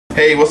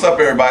Hey, what's up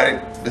everybody?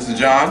 This is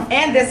John.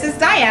 And this is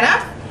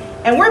Diana.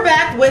 And we're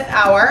back with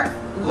our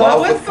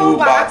Love with Food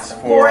box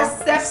for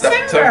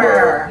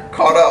September.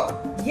 Caught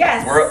up.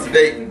 Yes. We're up to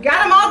date. We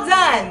got them all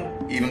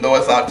done. Even though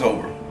it's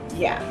October.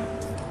 Yeah.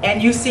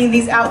 And you've seen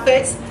these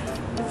outfits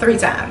 3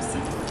 times.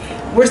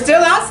 We're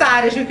still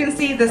outside. As you can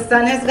see, the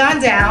sun has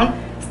gone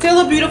down.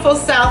 Still a beautiful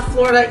South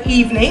Florida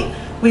evening.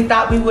 We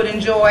thought we would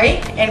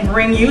enjoy and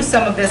bring you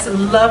some of this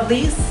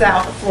lovely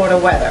South Florida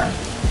weather.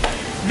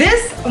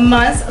 This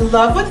month's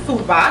Love with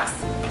Food box,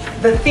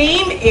 the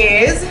theme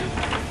is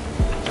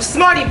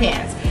Smarty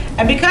Pants.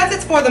 And because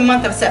it's for the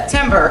month of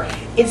September,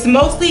 it's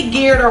mostly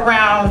geared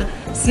around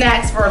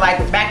snacks for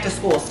like back to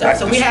school stuff.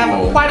 So we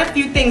have quite a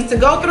few things to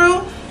go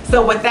through.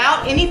 So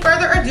without any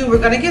further ado, we're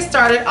gonna get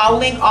started. I'll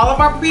link all of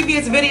our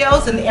previous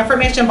videos in the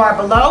information bar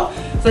below.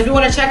 So if you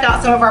wanna check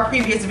out some of our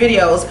previous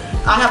videos,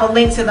 I'll have a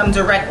link to them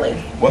directly.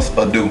 What's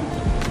ado?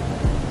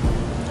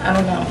 I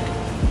don't know.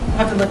 I'll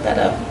have to look that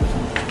up.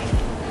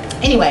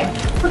 Anyway,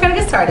 we're gonna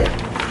get started.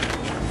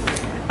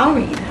 I'll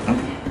read.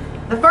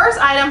 The first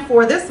item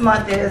for this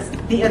month is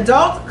the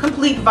Adult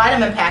Complete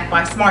Vitamin Pack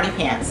by Smarty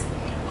Pants.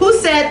 Who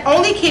said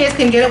only kids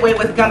can get away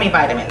with gummy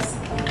vitamins?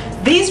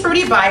 These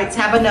fruity bites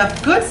have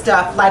enough good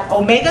stuff like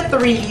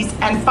omega-3s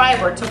and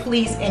fiber to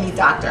please any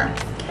doctor.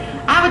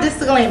 I have a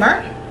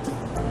disclaimer.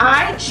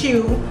 I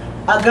chew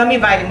a gummy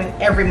vitamin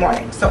every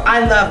morning, so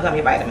I love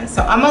gummy vitamins.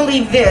 So I'm gonna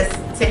leave this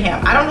to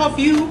him. I don't know if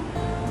you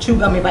chew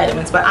gummy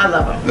vitamins, but I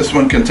love them. This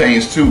one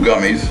contains 2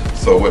 gummies.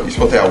 So what, you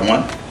supposed to have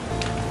 1?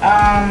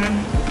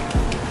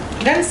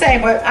 Doesn't say,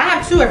 but I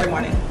have 2 every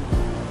morning.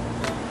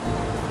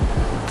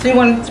 So you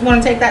want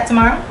to take that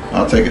tomorrow?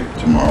 I'll take it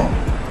tomorrow.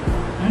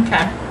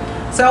 Okay.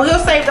 So he'll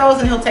save those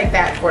and he'll take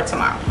that for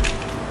tomorrow.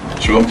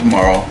 Chew them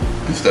tomorrow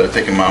instead of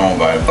taking my own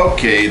vitamin.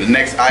 Okay, the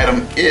next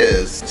item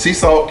is Sea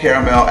Salt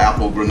Caramel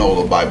Apple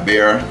Granola by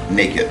Bare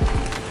Naked.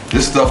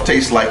 This stuff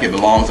tastes like it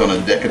belongs on a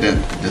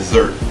decadent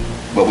dessert,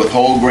 but with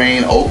whole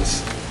grain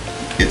oats.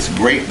 It's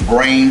great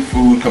brain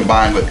food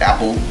combined with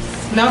apple.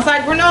 Smells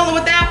like granola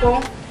with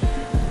apple.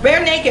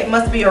 Bare Naked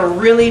must be a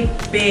really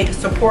big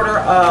supporter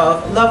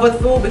of Love with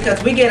Food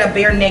because we get a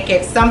Bare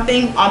Naked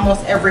something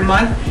almost every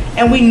month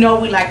and we know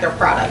we like their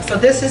products. So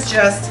this is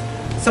just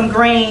some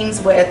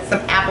grains with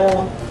some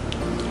apple,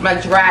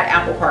 like dried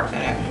apple parts in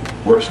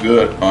it. Works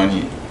good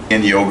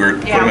in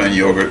yogurt. Yeah. Put it in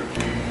yogurt.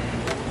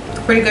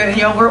 Pretty good in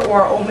yogurt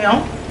or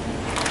oatmeal.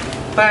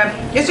 But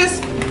it's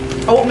just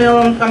oatmeal,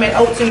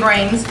 oats and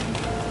grains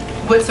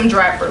with some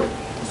dried fruit.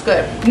 It's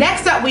good.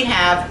 Next up we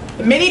have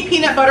Mini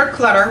Peanut Butter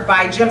Clutter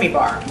by Jimmy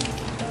Bar.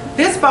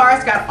 This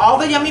bar's got all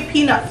the yummy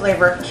peanut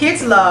flavor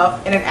kids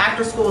love in an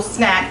after school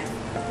snack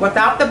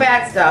without the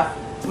bad stuff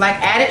like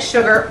added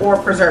sugar or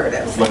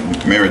preservatives. It's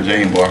like Mary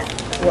Jane bar.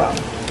 Well,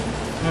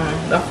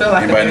 I feel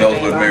like anybody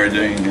knows what Mary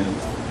Jane is?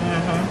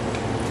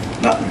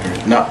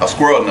 Not a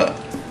squirrel nut.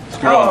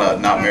 Squirrel nut,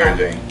 not Mary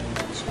Jane.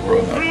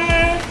 Squirrel nut.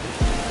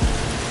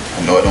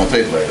 I know it don't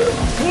taste like that.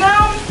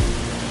 No.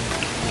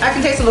 I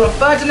can taste a little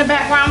fudge in the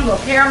background, a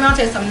little caramel,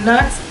 taste some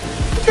nuts.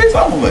 It tastes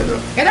almost like that.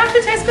 It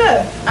actually tastes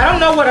good. I don't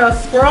know what a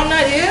squirrel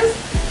nut is.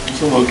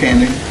 It's a little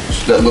candy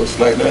that looks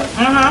like that.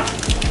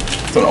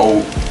 It's an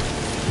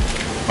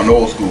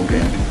old school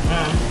candy.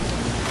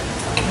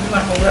 You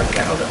want to hold it up? You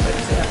can hold it up so you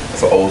can see that.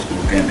 It's an old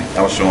school candy.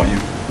 I was showing you.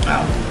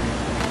 Oh.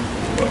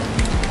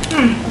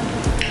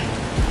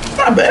 It's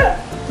not bad.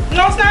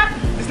 No, it's not.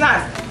 It's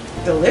not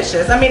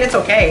delicious. I mean, it's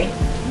okay.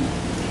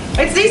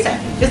 It's decent.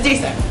 It's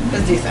decent.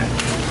 It's decent.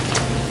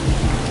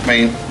 I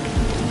mean,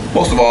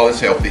 most of all, it's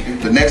healthy.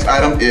 The next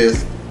item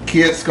is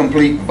Kids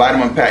Complete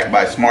Vitamin Pack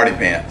by Smarty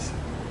Pants.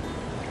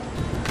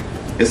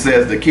 It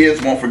says the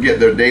kids won't forget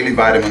their daily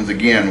vitamins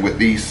again with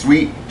these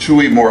sweet,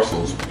 chewy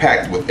morsels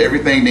packed with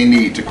everything they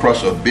need to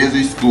crush a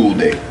busy school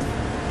day.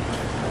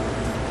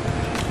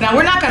 Now,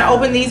 we're not going to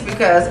open these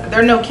because there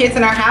are no kids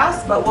in our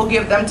house, but we'll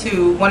give them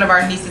to one of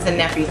our nieces and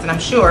nephews, and I'm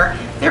sure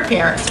their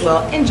parents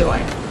will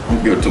enjoy.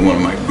 I'll give it to one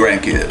of my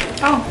grandkids.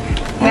 Oh,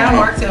 that'll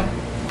work too.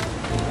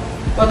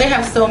 Well, they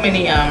have so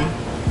many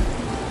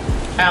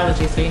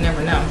allergies, so you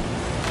never know.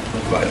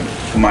 Vitamins.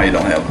 Somebody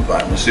don't have the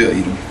vitamins, she'll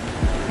eat them.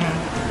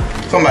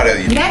 Somebody will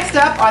eat them. Next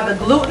up are the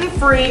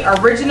gluten-free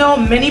original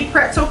mini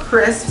pretzel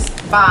crisps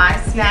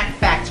by Snack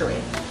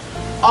Factory.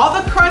 All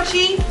the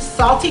crunchy,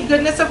 salty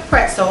goodness of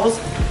pretzels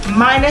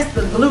minus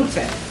the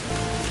gluten.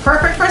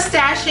 Perfect for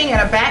stashing in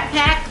a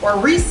backpack or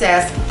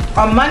recess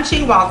or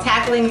munching while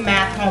tackling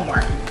math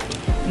homework.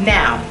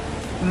 Now,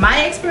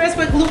 my experience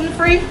with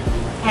gluten-free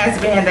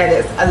has been that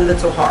it's a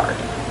little hard.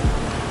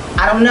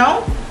 I don't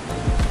know,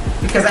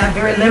 because I have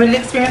very limited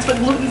experience with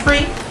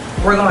gluten-free.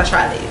 We're gonna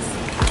try these.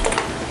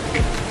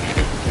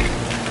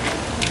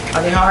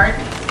 Are they hard?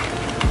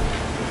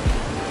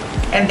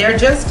 And they're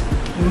just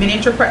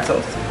miniature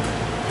pretzels.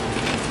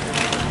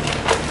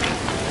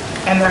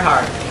 And they're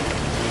hard.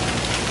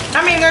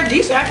 I mean, they're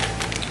decent.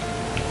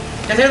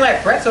 Because they're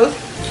like pretzels.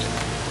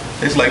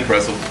 It's like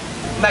pretzels.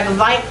 Like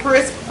light,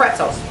 crisp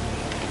pretzels.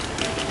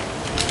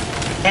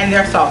 And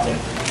they're salty.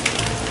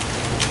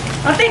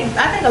 I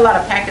think a lot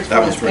of packaged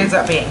food ends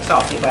up being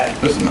salty, but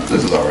this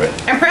is all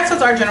right. And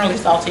pretzels are generally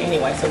salty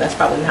anyway, so that's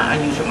probably not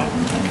unusual.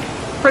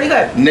 Pretty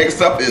good.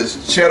 Next up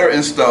is cheddar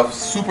and stuffed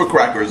super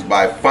crackers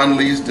by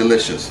Funley's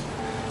Delicious.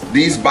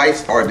 These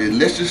bites are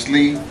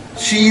deliciously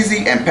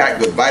cheesy and packed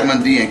with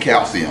vitamin D and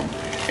calcium,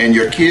 and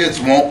your kids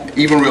won't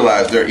even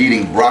realize they're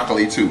eating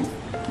broccoli too.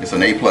 It's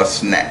an A+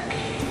 snack.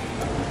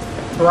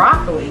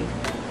 Broccoli.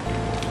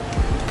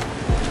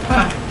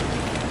 Huh.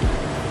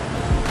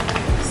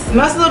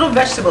 Smells a little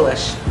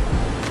vegetable-ish.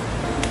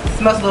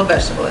 Smells a little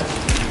vegetable-ish.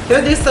 There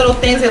are these little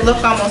things that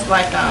look almost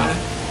like,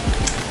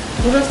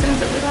 what are those things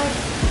that we like?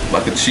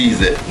 Like a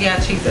Cheez-It. Yeah,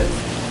 Cheez-Its.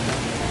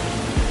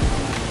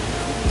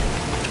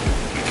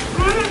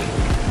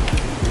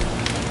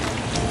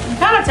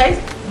 Kind of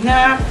taste.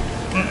 Nah.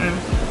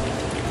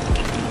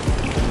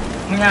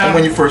 No. And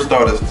when you first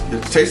start,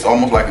 it tastes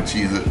almost like a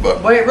Cheez-It,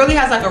 but it really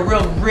has like a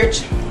real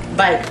rich,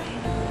 like,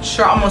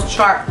 almost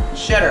sharp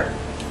cheddar.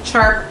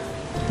 Sharp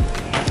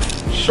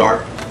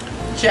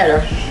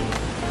cheddar.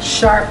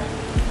 Sharp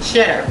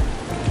cheddar.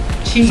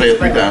 Cheese. Say it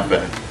 3 times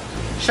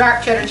fast.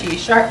 Sharp cheddar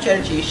cheese, sharp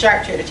cheddar cheese,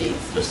 sharp cheddar cheese.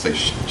 Let's say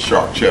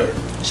sharp cheddar.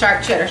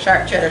 Sharp cheddar,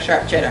 sharp cheddar,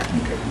 sharp cheddar.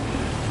 Okay.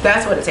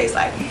 That's what it tastes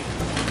like.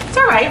 It's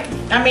all right.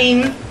 I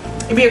mean,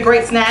 it'd be a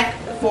great snack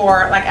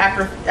for like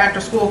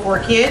after school for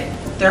a kid.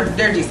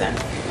 They're decent.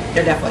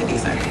 They're definitely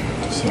decent.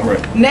 It's all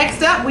right.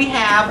 Next up, we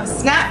have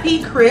Snap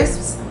Pea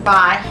Crisps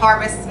by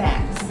Harvest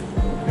Snacks.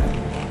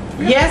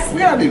 Yes.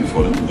 We had these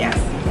before them. Yes.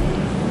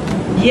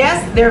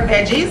 Yes, they're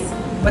veggies,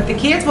 but the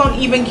kids won't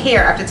even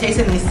care after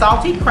tasting these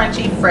salty,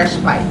 crunchy, fresh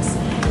bites.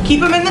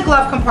 Keep them in the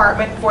glove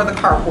compartment for the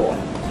carpool.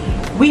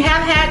 We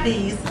have had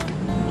these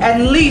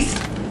at least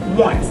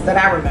once that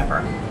I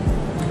remember.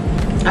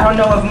 I don't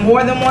know of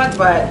more than once,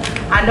 but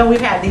I know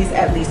we've had these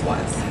at least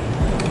once.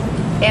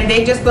 And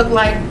they just look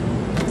like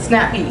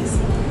snap peas.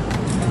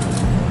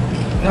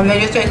 And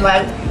they just taste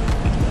like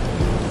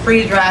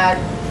freeze-dried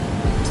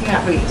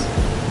snap peas.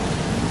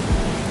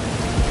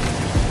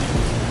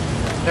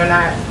 They're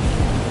not.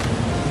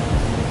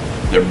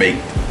 They're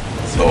baked,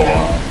 so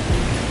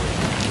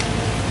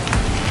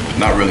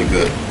not really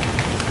good.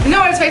 You know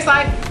what it tastes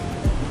like?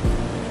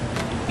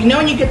 You know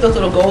when you get those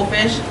little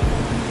goldfish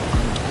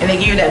and they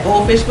give you that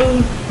goldfish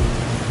food?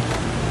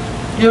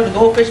 You know what the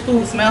goldfish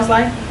food smells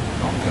like?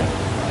 Okay.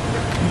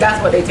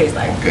 That's what they taste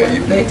like. Okay.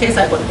 They taste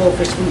like what the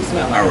goldfish food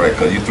smells like. All right,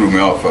 because you threw me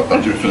off. I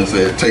thought you were going to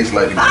say it tastes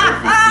like the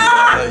goldfish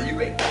food. You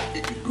ate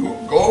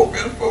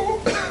goldfish food?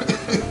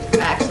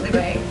 Actually,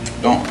 babe.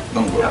 Don't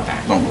go there. Okay.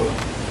 Don't go there.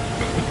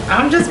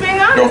 I'm just being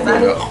honest. Don't go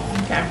there.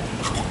 Okay.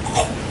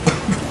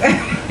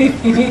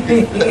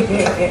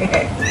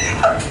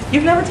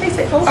 You've never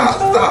tasted goldfish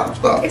food?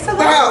 Stop. It's a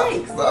little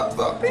flakes.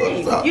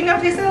 Stop. You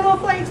never tasted a little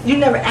flakes? You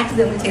never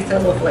accidentally tasted a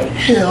little flake?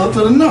 Hell to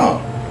the no.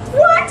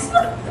 What?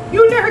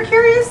 You were never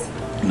curious?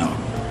 No.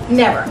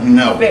 Never.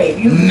 No. Babe,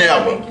 you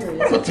never. Been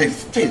curious. What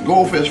taste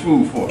goldfish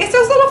food for? It's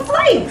those little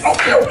flakes. I don't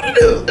care what it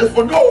is. It's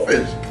for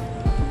goldfish.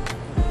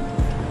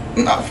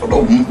 Not for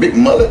no big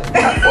mullet.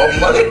 Not for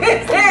mullet.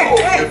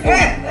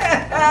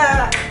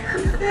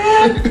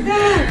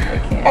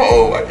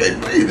 Oh, I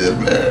can't believe this,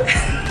 man.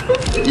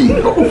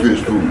 Eating goldfish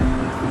food.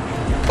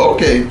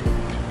 Okay.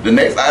 The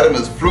next item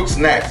is Fruit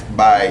Snacks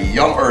by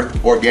Young Earth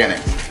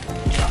Organics.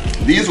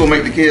 These will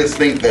make the kids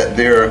think that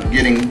they're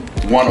getting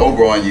one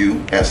over on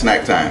you at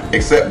snack time,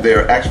 except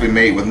they're actually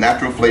made with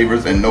natural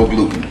flavors and no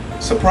gluten.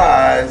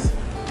 Surprise!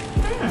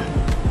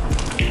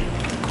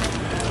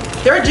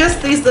 They're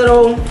just these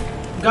little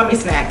gummy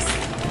snacks.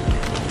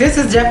 This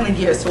is definitely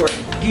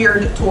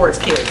geared towards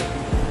kids.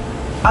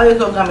 All these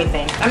little gummy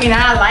things. I mean,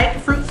 I like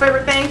fruit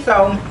flavored things,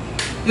 so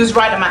this is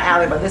right in my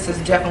alley, but this is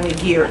definitely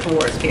geared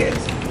towards kids.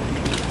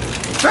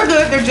 They're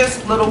good. They're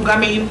just little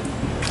gummy,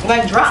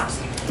 like drops.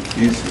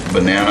 These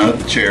banana,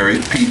 cherry,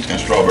 peach, and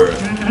strawberry,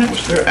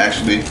 which they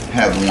actually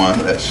have one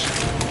that's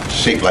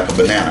shaped like a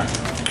banana.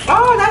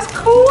 Oh, that's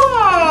cool.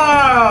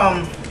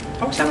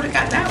 I wish I would have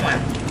got that one.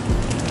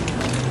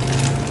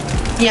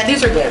 Yeah,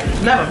 these are good.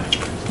 Love them.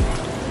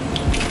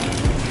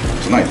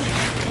 It's nice.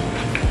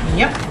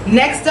 Yep.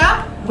 Next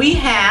up, we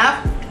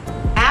have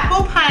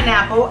Apple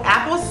Pineapple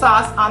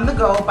Applesauce on the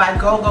Go by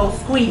Go-Go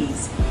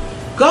Squeeze.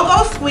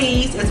 Go-Go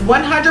Squeeze is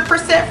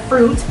 100%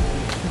 fruit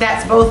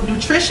that's both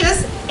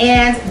nutritious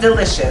and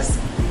delicious.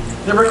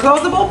 The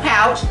reclosable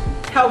pouch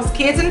helps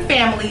kids and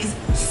families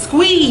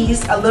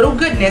squeeze a little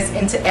goodness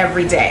into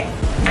every day.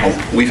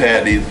 We've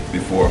had these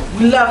before.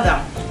 We love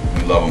them.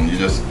 We love them. You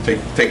just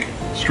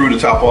screw the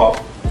top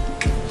off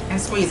and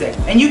squeeze it.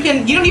 And you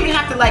don't even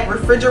have to like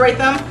refrigerate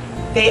them.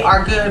 They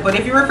are good, but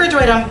if you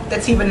refrigerate them,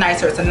 that's even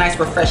nicer. It's a nice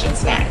refreshing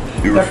snack.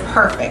 They're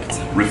perfect.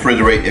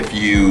 Refrigerate if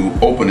you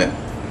open it.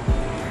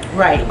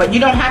 Right, but you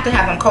don't have to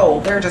have them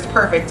cold. They're just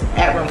perfect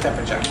at room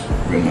temperature.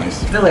 Real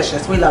nice.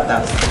 Delicious. We love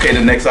those. Okay,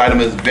 the next item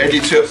is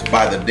Veggie Chips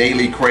by the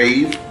Daily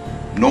Crave.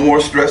 No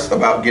more stress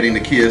about getting the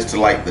kids to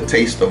like the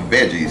taste of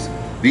veggies.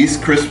 These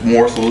crisp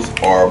morsels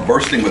are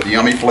bursting with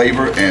yummy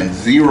flavor and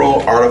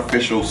zero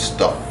artificial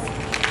stuff.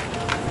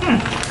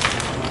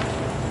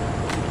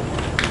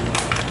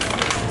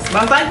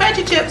 Smells like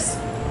veggie chips.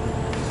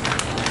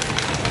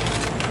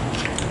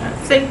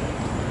 See?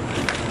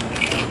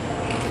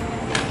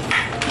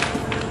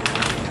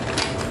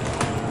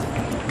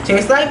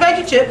 Tastes like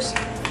veggie chips.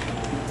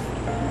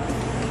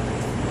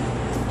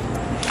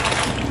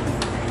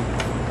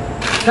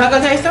 Not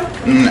gonna taste them?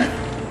 Nah.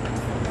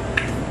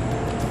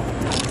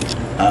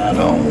 I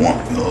don't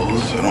want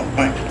those, I don't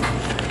think.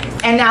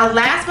 And now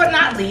last but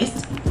not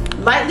least,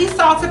 lightly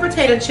salted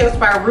potato chips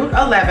by Route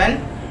 11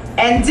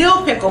 and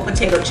dill pickle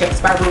potato chips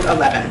by Route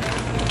 11.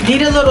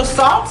 Need a little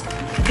salt?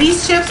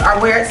 These chips are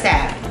where it's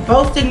at.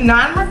 Boasting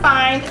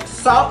non-refined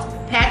salt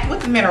packed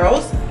with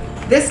minerals,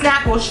 this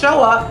snack will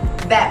show up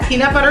that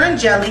peanut butter and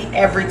jelly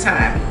every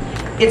time.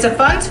 It's a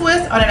fun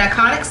twist on an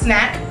iconic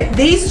snack.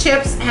 These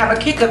chips have a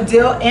kick of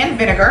dill and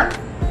vinegar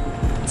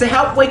to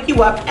help wake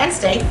you up and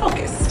stay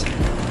focused.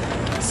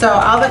 So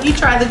I'll let you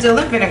try the dill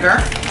and vinegar,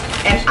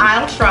 and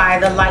I'll try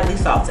the lightly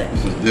salted.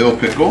 This is dill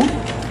pickle.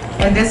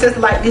 And this is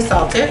lightly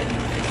salted.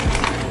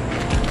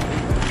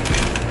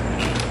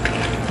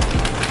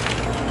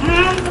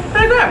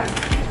 Pretty good.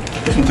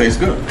 This one tastes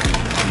good.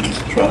 Let's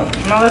try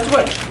it. Now let's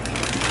switch.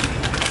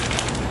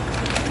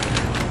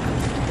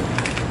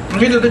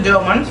 These are the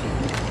dill ones.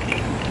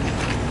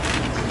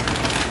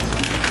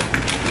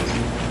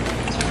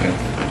 Okay.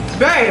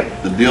 Babe.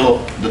 The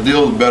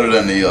dill is better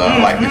than the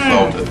lightly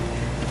salted.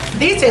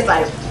 These taste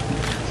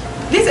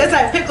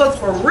like pickles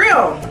for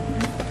real.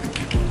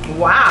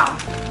 Wow.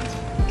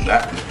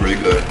 That is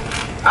pretty good.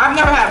 I've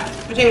never had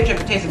potato chip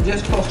that tasted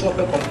this close to a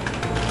pickle.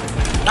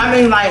 I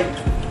mean, like,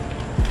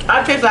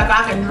 I taste like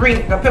I can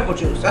drink the pickle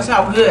juice. That's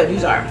how good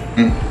these are.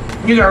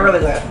 These are really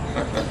good.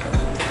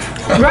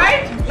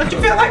 Right? Don't you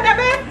feel like that,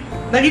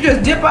 man? Like you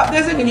just dip up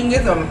this and you can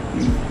get some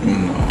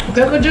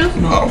pickle juice?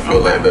 No, I don't feel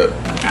like that.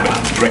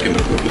 Drinking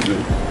the pickle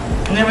juice.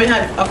 Never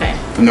had, okay.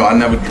 No, I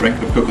never drink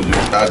the pickle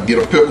juice. I get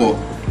a pickle.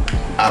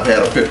 I've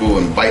had a pickle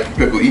and bite the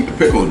pickle, eat the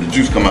pickle, the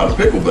juice come out of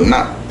the pickle, but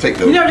not take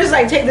the... You never just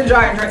like take the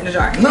jar and drink the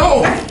jar?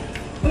 No!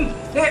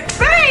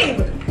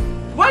 Babe!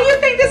 Why do you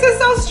think this is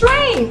so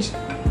strange?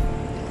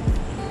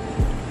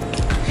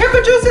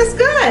 Pickle juice is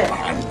good.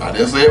 I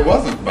didn't say it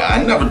wasn't, but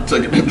I never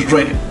took it to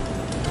drink it.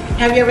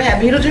 Have you ever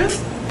had Beetlejuice?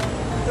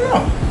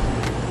 No.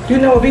 Do you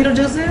know what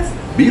Beetlejuice is?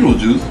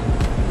 Beetlejuice?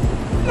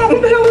 No,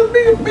 what the hell is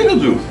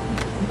Beetlejuice?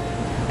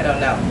 I don't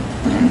know.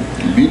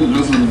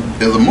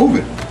 Beetlejuice is a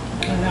movie.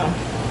 I don't know.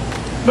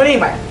 But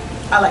anyway,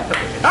 I like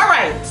pickle juice. All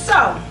right,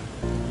 so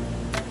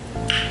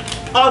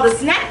all the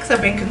snacks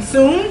have been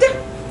consumed,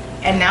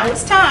 and now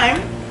it's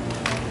time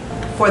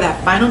for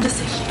that final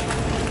decision.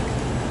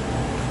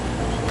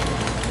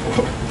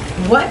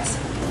 What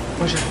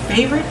was your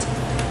favorite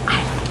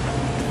item?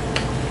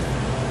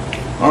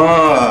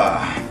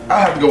 I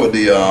have to go with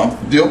the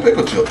dill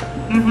pickle chip.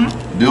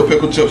 Dill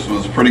pickle chips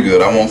was pretty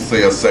good. I won't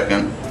say a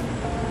second.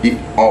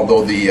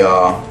 Although the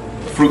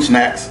fruit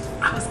snacks.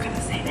 I was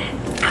gonna say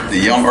that. The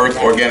Young Earth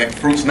organic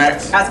fruit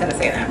snacks. I was gonna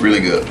say that. Really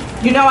good.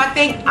 You know, I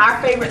think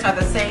our favorites are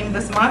the same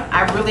this month.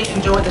 I really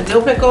enjoyed the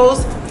dill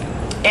pickles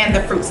and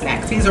the fruit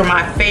snacks. These are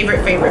my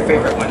favorite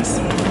ones.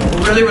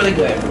 Really, really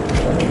good.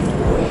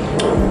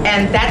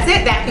 And that's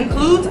it. That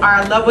concludes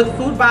our Love with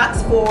Food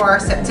box for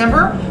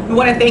September. We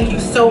want to thank you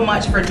so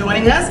much for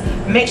joining us.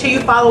 Make sure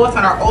you follow us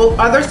on our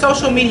other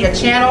social media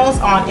channels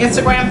on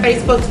Instagram,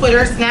 Facebook,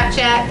 Twitter,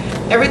 Snapchat.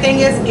 Everything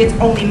is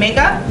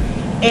ItsOnlyMakeup.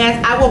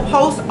 And I will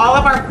post all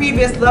of our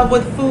previous Love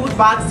with Food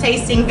box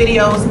tasting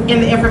videos in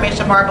the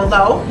information bar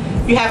below.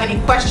 If you have any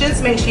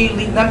questions, make sure you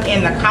leave them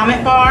in the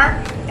comment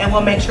bar, and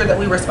we'll make sure that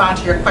we respond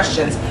to your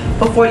questions.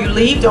 Before you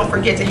leave, don't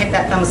forget to hit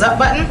that thumbs up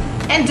button.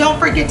 And don't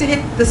forget to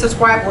hit the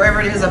subscribe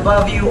wherever it is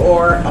above you,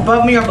 or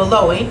above me or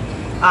below me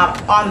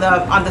on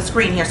the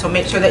screen here. So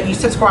make sure that you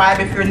subscribe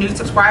if you're a new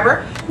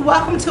subscriber.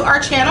 Welcome to our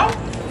channel.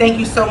 Thank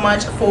you so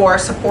much for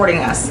supporting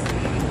us.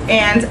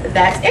 And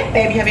that's it,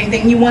 babe. You have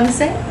anything you want to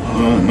say?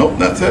 Nope,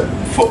 that's it.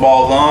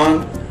 Football's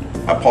on.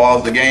 I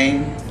paused the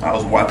game. I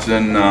was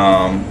watching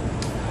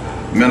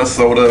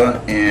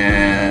Minnesota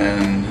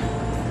and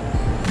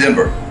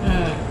Denver.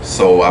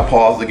 So I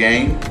paused the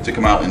game to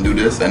come out and do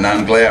this, and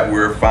I'm glad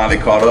we're finally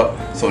caught up.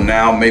 So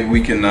now maybe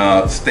we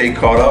can stay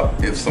caught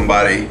up if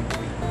somebody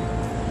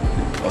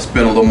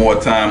spend a little more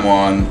time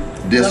on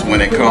this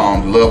when it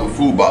comes, Love with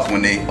Food box,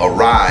 when they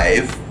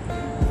arrive,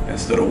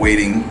 instead of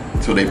waiting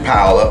till they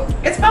pile up.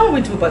 It's fun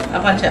when we do a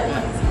bunch at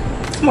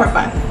once. It's more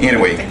fun.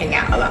 Anyway, to hang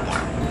out a lot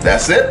more.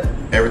 That's it.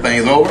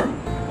 Everything's over.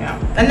 Yeah,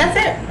 and that's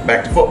it.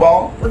 Back to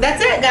football. Well,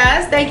 that's it,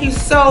 guys. Thank you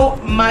so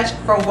much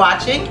for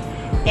watching,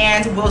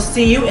 and we'll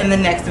see you in the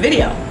next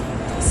video.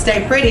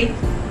 Stay pretty.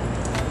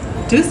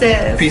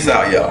 Deuces. Peace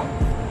out, y'all.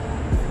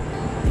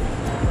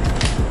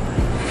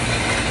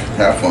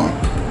 Have fun.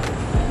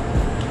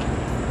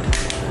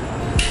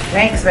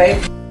 Thanks, babe.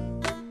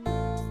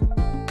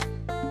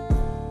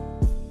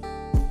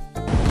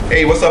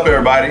 Hey, what's up,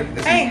 everybody?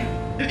 Hey.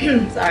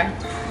 Sorry.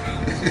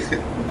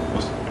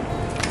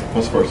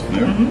 What's first one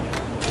there?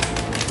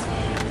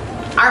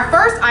 Our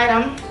first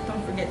item.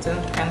 Don't forget to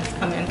kind of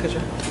come in because you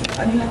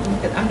have to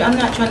look at. I'm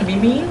not trying to be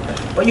mean,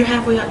 but you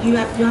have to. I'm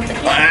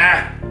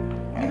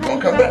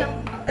gonna come back.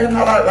 it's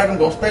not like I'm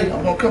gonna stay.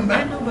 I'm gonna come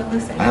back. I know, but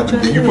listen. I have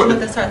to, you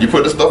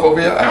put the stuff over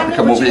here. I have to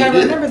come over here and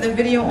get it. Remember the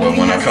video But only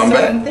when I has come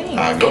certain back, things.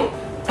 I go.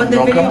 But I'm the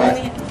gonna video come back.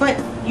 only.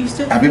 But you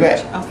still. I'll be back.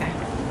 Okay.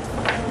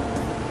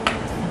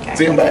 Okay.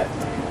 See, I'm back.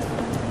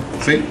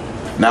 See?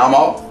 Now I'm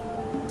off.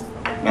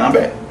 Now I'm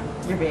back.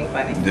 You're being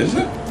funny. This is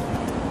it.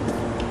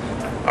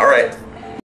 All right.